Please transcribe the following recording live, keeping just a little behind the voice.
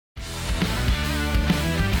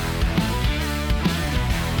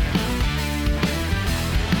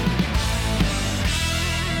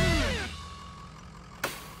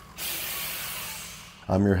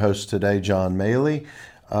I'm your host today, John Maley.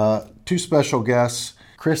 Two special guests,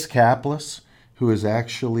 Chris Caplice, who is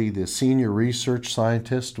actually the senior research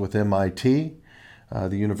scientist with MIT,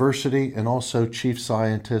 the university, and also chief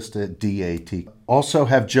scientist at DAT. Also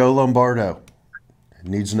have Joe Lombardo,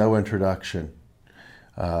 needs no introduction.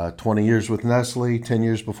 20 years with Nestle, 10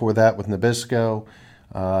 years before that with Nabisco.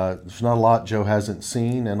 There's not a lot Joe hasn't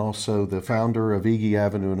seen, and also the founder of Ige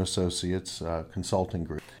Avenue and Associates Consulting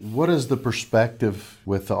Group. What is the perspective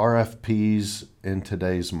with the RFPs in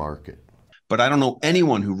today's market? But I don't know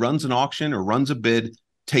anyone who runs an auction or runs a bid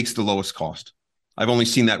takes the lowest cost. I've only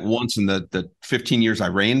seen that once in the 15 years I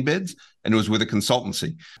ran bids, and it was with a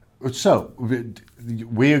consultancy. So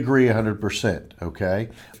we agree 100%, okay?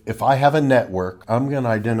 If I have a network, I'm going to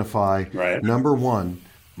identify, number one,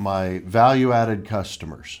 my value-added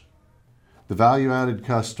customers. The value-added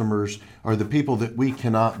customers are the people that we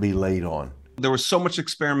cannot be late on. There was so much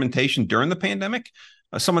experimentation during the pandemic.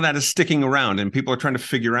 Some of that is sticking around, and people are trying to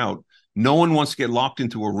figure out. No one wants to get locked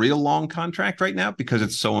into a real long contract right now because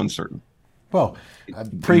it's so uncertain. Well,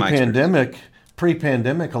 pre-pandemic,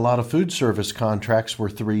 a lot of food service contracts were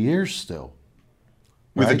 3 years still.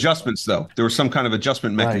 With adjustments, though. There were some kind of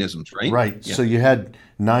adjustment mechanisms, right? Right. Yeah. So you had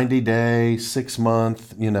 90-day,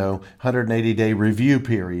 6-month, 180-day review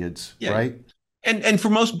periods, right? And for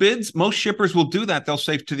most bids, most shippers will do that. They'll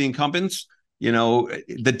say to the incumbents,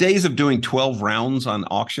 the days of doing 12 rounds on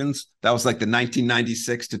auctions, that was like the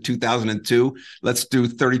 1996 to 2002. Let's do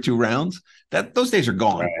 32 rounds. Those days are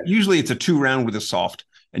gone. Right. Usually it's a 2-round with a soft.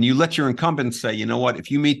 And you let your incumbents say, you know what,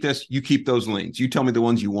 if you meet this, you keep those lanes. You tell me the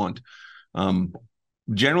ones you want.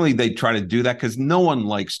 Generally, they try to do that because no one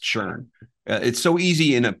likes churn. It's so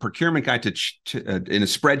easy in a procurement guide in a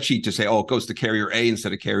spreadsheet to say, oh, it goes to carrier A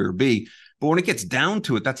instead of carrier B. But when it gets down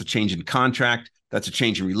to it, that's a change in contract. That's a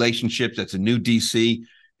change in relationships. That's a new DC.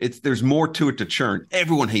 There's more to it to churn.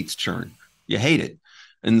 Everyone hates churn. You hate it.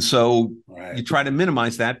 And so you try to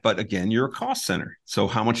minimize that. But again, you're a cost center. So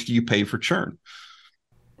how much do you pay for churn?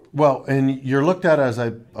 Well, and you're looked at as, I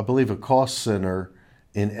believe, a cost center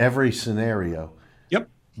in every scenario. Yep.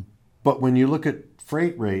 But when you look at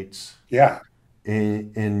freight rates,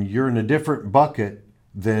 and you're in a different bucket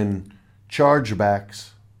than chargebacks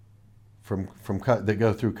from that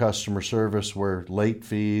go through customer service, where late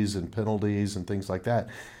fees and penalties and things like that.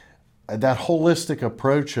 That holistic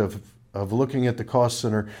approach of looking at the cost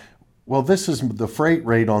center, well, this is the freight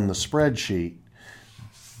rate on the spreadsheet,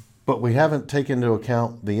 but we haven't taken into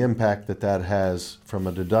account the impact that has from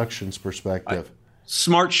a deductions perspective.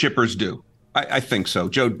 Smart shippers do. I think so.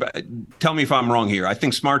 Joe, tell me if I'm wrong here. I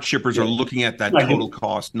think smart shippers are looking at that total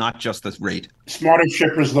cost, not just the rate. Smarter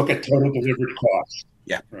shippers look at total delivered cost.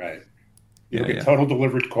 Yeah. Right. You look at total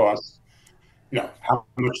delivered cost, how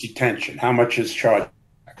much detention, how much is charge,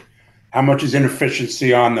 how much is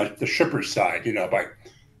inefficiency on the shipper side, by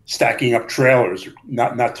stacking up trailers, or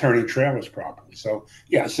not turning trailers properly. So,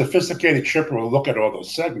 a sophisticated shipper will look at all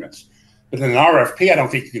those segments. But in an RFP, I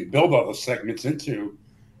don't think you can build all those segments into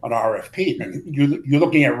an RFP. And you're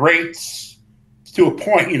looking at rates to a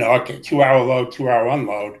point, 2-hour load, 2-hour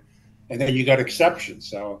unload, and then you got exceptions.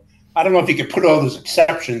 So I don't know if you could put all those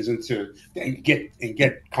exceptions into and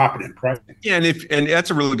get competent pricing. Yeah, and that's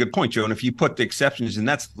a really good point, Joe. And if you put the exceptions in,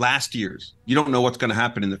 that's last year's. You don't know what's going to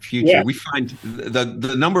happen in the future. Yeah. We find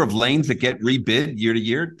the number of lanes that get rebid year to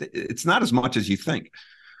year, it's not as much as you think.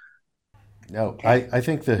 No, I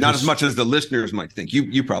think that not as much as the listeners might think.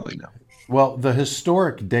 You probably know. Well, the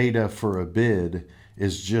historic data for a bid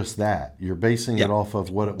is just that. You're basing it off of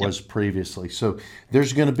what it was previously. So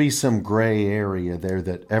there's going to be some gray area there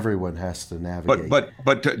that everyone has to navigate.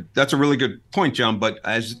 But that's a really good point, John. But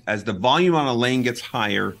as the volume on a lane gets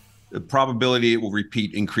higher, the probability it will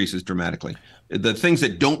repeat increases dramatically. The things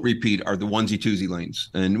that don't repeat are the onesie-twosie lanes.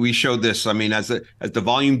 And we showed this. I mean, as the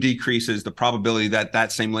volume decreases, the probability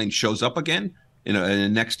that same lane shows up again in the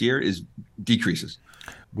next year decreases.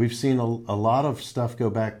 We've seen a lot of stuff go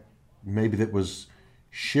back, maybe that was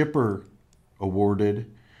shipper awarded,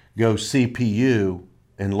 go CPU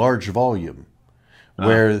in large volume,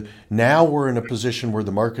 where now we're in a position where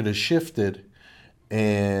the market has shifted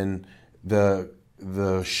and the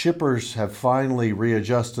shippers have finally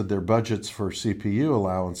readjusted their budgets for CPU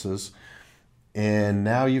allowances. And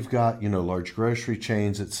now you've got, large grocery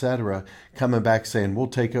chains, et cetera, coming back saying, we'll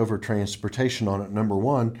take over transportation on it. Number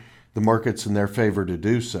one, the market's in their favor to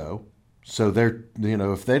do so. So they're,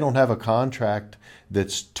 if they don't have a contract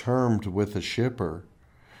that's termed with a shipper,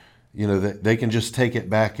 they can just take it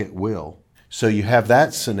back at will. So you have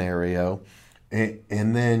that scenario.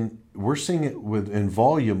 And then we're seeing it in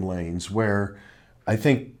volume lanes where I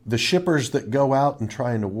think the shippers that go out and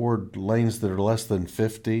try and award lanes that are less than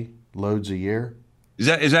 50 loads a year.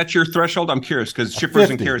 Is that your threshold? I'm curious because shippers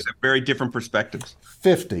 50. and carriers have very different perspectives.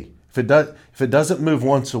 50. If it doesn't move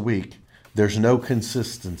once a week, there's no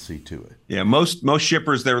consistency to it. Yeah, most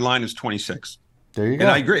shippers, their line is 26. There you go.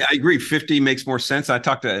 And I agree. 50 makes more sense. I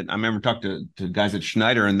remember talking to guys at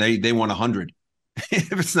Schneider, and they want 100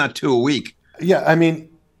 if it's not 2 a week. Yeah, I mean,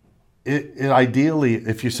 it ideally,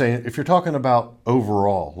 if you're talking about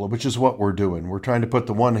overall, which is what we're doing, we're trying to put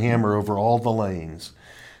the one hammer over all the lanes.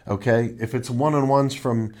 Okay, if it's one-on-ones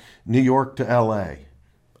from New York to LA,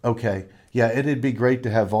 okay, yeah, it'd be great to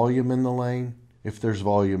have volume in the lane if there's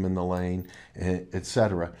volume in the lane,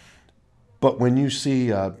 etc. But when you see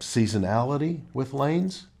seasonality with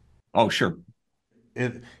lanes, oh sure,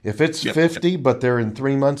 if it's 50, but they're in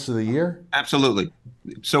 3 months of the year, absolutely.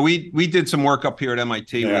 So we did some work up here at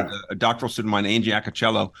MIT with a doctoral student of mine, Angie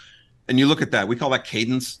Acochello, and you look at that. We call that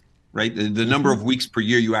cadence. Right, the number of weeks per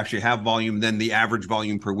year you actually have volume, then the average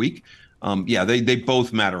volume per week. They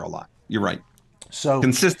both matter a lot. You're right. So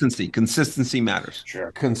consistency matters.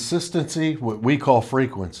 Sure. Consistency, what we call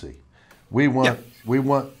frequency. We want.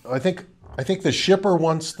 I think the shipper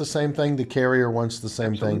wants the same thing. The carrier wants the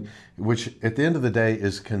same thing, which at the end of the day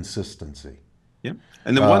is consistency. Yeah,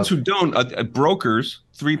 and the ones who don't, brokers,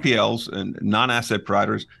 3PLs, and non-asset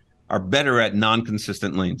providers are better at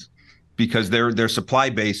non-consistent lanes, because their supply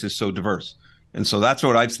base is so diverse. And so that's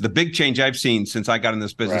what the big change I've seen since I got in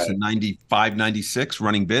this business in 95, 96,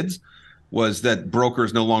 running bids, was that broker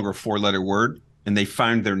is no longer a 4-letter word, and they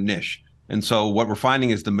found their niche. And so what we're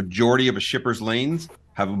finding is the majority of a shipper's lanes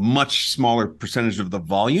have a much smaller percentage of the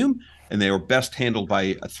volume, and they are best handled by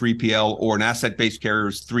a 3PL or an asset-based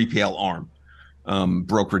carrier's 3PL arm,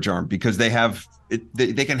 brokerage arm, because they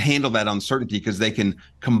can handle that uncertainty, because they can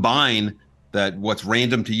combine that what's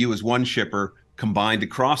random to you as one shipper combined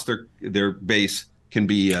across their base can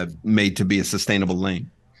be made to be a sustainable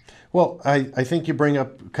lane. Well, I think you bring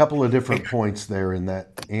up a couple of different points there in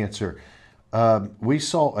that answer. We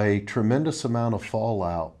saw a tremendous amount of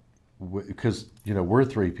fallout because, we're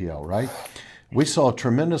 3PL, right? We saw a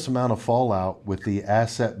tremendous amount of fallout with the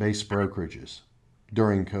asset-based brokerages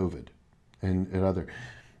during COVID and other.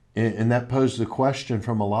 And that posed a question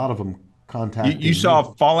from a lot of them. You saw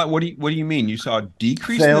fallout. What do you mean? You saw a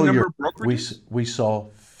decrease in the number of brokerages? We saw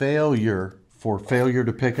failure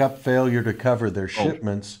to pick up, failure to cover their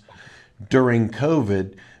shipments during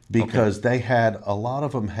COVID, because a lot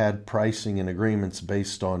of them had pricing and agreements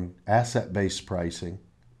based on asset-based pricing,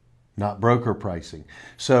 not broker pricing.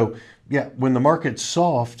 So when the market's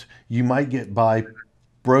soft, you might get by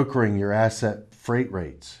brokering your asset freight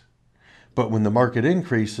rates, but when the market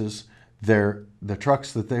increases, the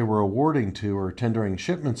trucks that they were awarding to or tendering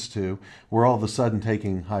shipments to were all of a sudden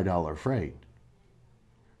taking high dollar freight.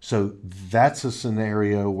 So that's a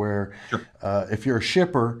scenario where if you're a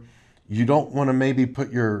shipper, you don't want to maybe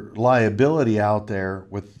put your liability out there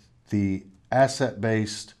with the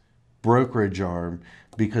asset-based brokerage arm,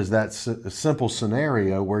 because that's a simple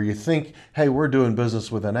scenario where you think, hey, we're doing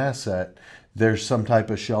business with an asset, there's some type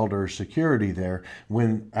of shelter or security there,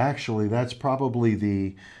 when actually that's probably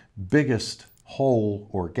the biggest hole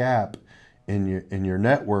or gap in your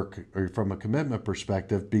network, or from a commitment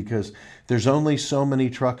perspective, because there's only so many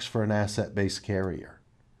trucks for an asset-based carrier.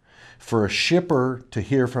 For a shipper to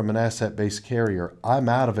hear from an asset-based carrier, I'm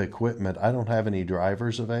out of equipment, I don't have any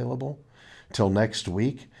drivers available till next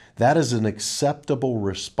week, that is an acceptable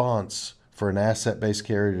response for an asset-based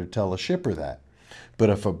carrier to tell a shipper that. But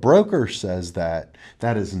if a broker says that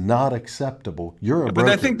is not acceptable. You're a broker. But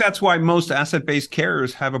I think that's why most asset-based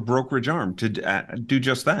carriers have a brokerage arm to do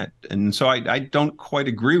just that. And so I don't quite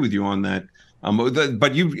agree with you on that.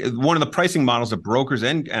 But one of the pricing models that brokers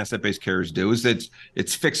and asset-based carriers do is that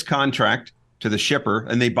it's fixed contract to the shipper,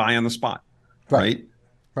 and they buy on the spot, right?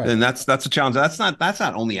 And that's a challenge. That's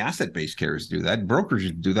not only asset-based carriers do that.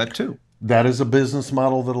 Brokers do that too. That is a business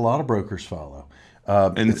model that a lot of brokers follow.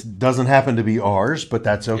 And it doesn't happen to be ours, but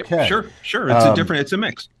that's okay. Sure. It's a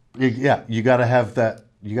mix. You got to have that.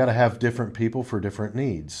 You got to have different people for different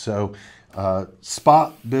needs. So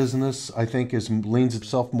spot business, I think, leans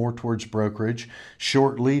itself more towards brokerage.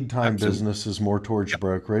 Short lead time business is more towards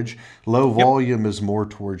brokerage. Low volume is more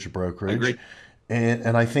towards brokerage. I agree.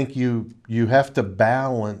 And I think you have to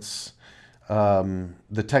balance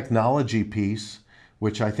the technology piece,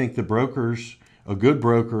 which I think a good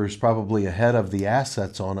broker is probably ahead of the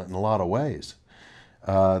assets on it in a lot of ways.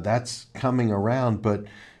 That's coming around, but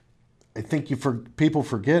I think people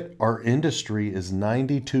forget our industry is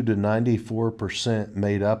 92 to 94%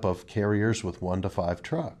 made up of carriers with 1 to 5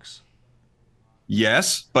 trucks.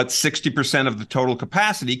 Yes, but 60% of the total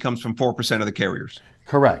capacity comes from 4% of the carriers.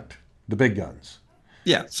 Correct. The big guns.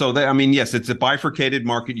 Yeah. So, yes, it's a bifurcated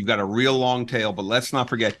market. You've got a real long tail, but let's not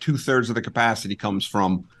forget 2/3 of the capacity comes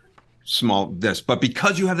from But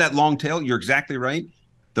because you have that long tail, you're exactly right.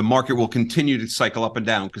 The market will continue to cycle up and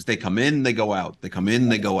down because they come in, they go out. They come in,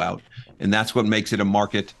 they go out. And that's what makes it a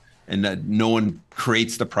market. And that no one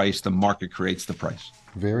creates the price. The market creates the price.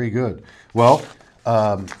 Very good. Well,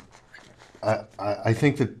 I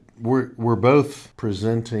think that we're both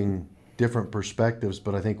presenting different perspectives,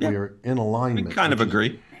 but I think we are in alignment. We kind of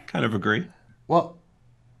agree. Well,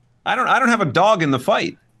 I don't have a dog in the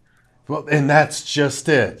fight. Well, and that's just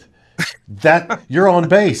it. That you're on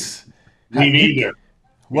base. Me neither.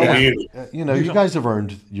 Well, you guys have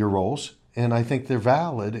earned your roles, and I think they're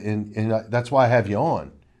valid, and that's why I have you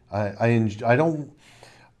on. I don't,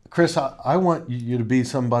 Chris. I want you to be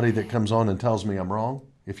somebody that comes on and tells me I'm wrong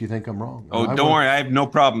if you think I'm wrong. Oh, don't worry. I have no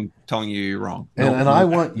problem telling you you're wrong. And I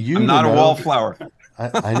want you. I'm not a wallflower.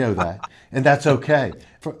 I know that, and that's okay.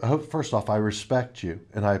 First off, I respect you,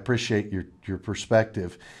 and I appreciate your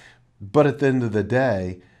perspective. But at the end of the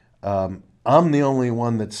day, I'm the only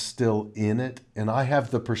one that's still in it, and I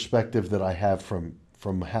have the perspective that I have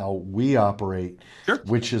from how we operate, sure.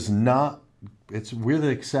 Which is not. We're the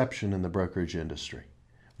exception in the brokerage industry.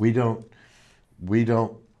 We don't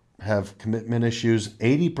have commitment issues.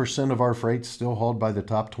 80% of our freight's still hauled by the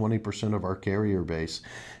top 20% of our carrier base,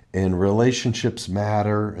 and relationships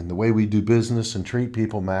matter, and the way we do business and treat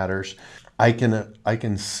people matters. I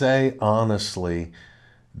can say honestly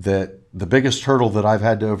that the biggest hurdle that I've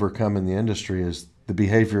had to overcome in the industry is the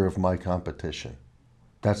behavior of my competition.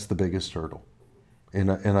 That's the biggest hurdle,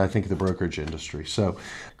 and I think the brokerage industry. So,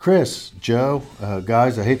 Chris, Joe,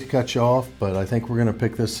 guys, I hate to cut you off, but I think we're going to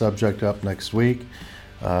pick this subject up next week.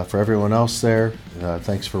 For everyone else there,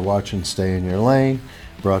 thanks for watching Stay in Your Lane,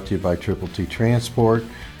 brought to you by Triple T Transport.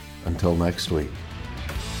 Until next week.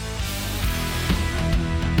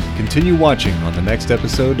 Continue watching on the next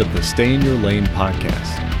episode of the Stay in Your Lane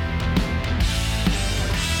podcast.